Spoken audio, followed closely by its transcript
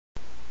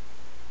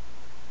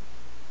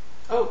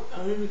Oh,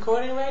 are we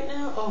recording right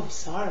now? Oh,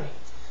 sorry.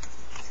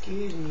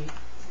 Excuse me.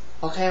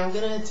 Okay, I'm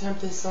gonna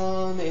attempt this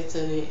song. It's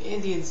an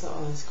Indian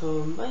song. It's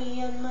called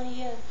Mayya,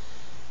 Mayya.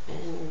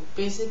 And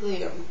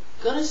basically, I'm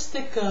gonna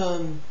stick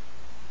some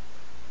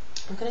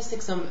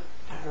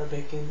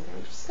Arabic in there.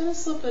 I'm just gonna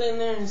slip it in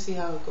there and see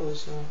how it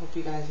goes. So I hope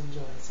you guys enjoy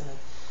it. So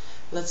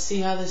let's see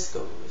how this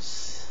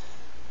goes.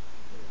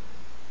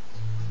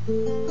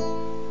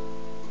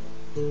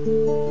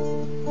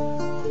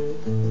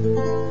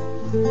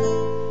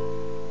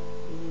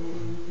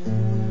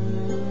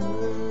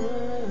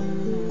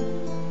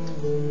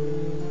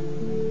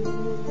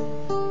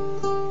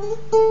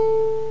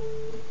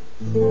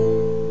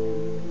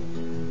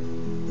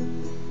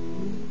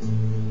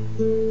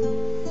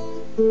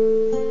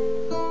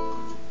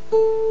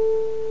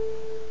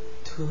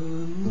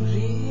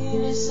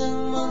 नील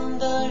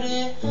समंदर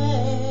है,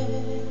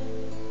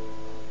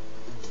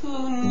 तू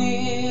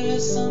नील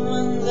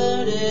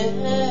समंदर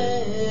है,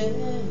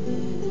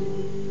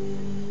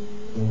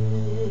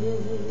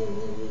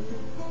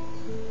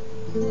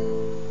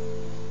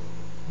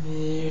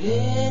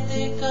 मेरे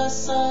दिल का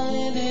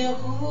साहिल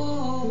हो,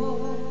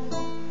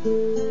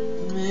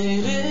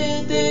 मेरे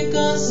दिल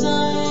का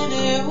साहिल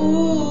हो,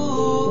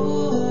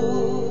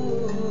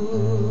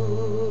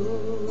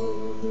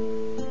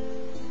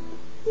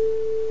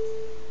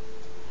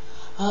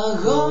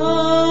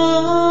 आगोश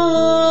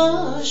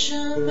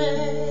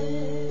में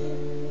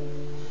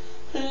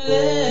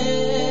ले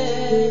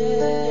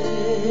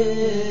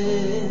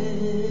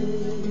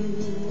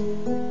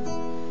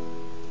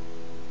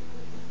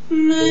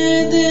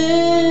मैं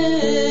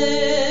देर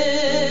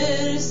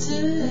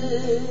से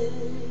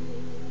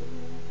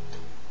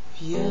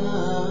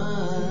प्यास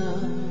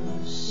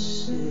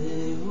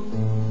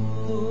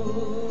हूँ।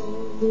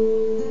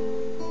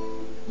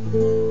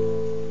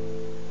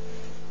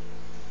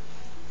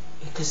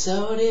 एक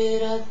सौरे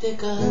रात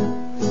का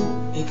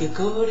एक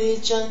कोरे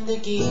चांद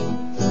की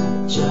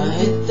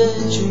चाहत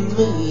चुम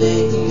ले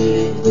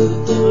तू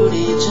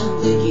तोड़े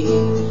चांद की।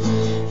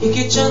 एक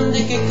चांद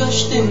के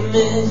कश्ती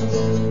में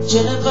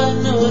चल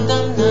बन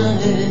उतरना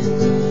है,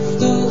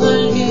 तू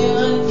हल्के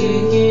हल्के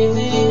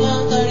गिरना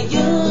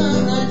दरिया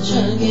न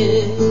जागे।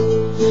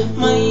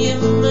 मैया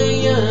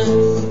मैया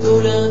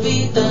गुलाबी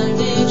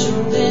तारे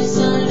झूले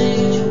सारे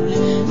झूले,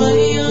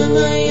 मैया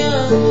मैया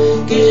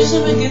के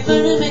जिस्म के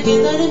पर में के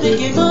दर में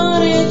के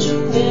मारे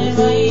झूले।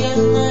 मैया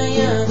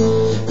मैया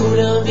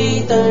गुलाबी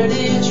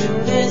तारे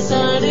झूले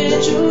सारे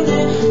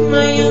झूले,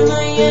 मैया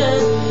मैया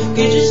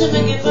के जिस्म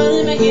के पर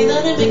में के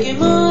दर में के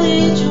मारे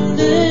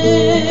झूले।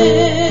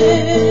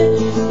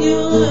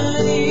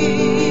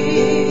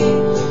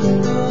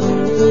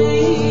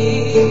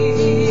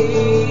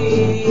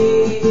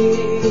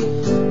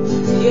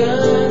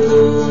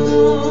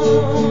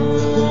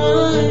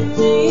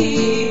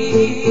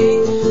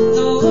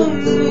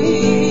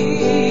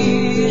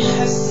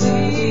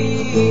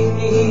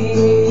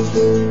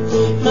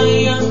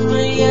 मैया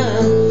मैया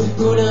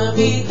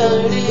गुलाबी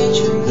तारे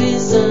झूले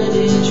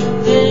सारे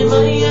झूले,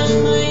 मैया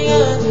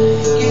मैया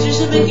के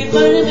जिस्म के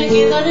पर में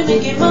के दर में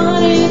के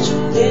मारे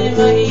झूले।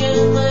 मैया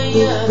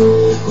मैया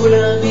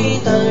गुलाबी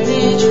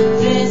तारे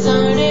झूले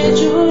सारे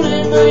झूले,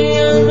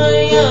 मैया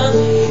मैया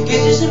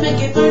के जिस्म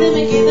के पर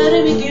में के दर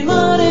में के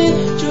मारे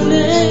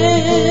झूले।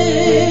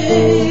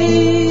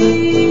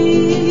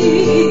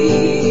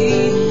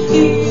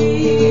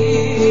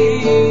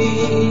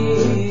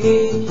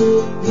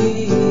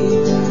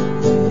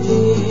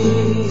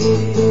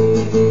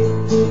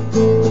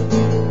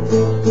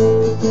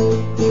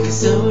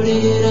 सौरे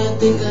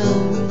रात का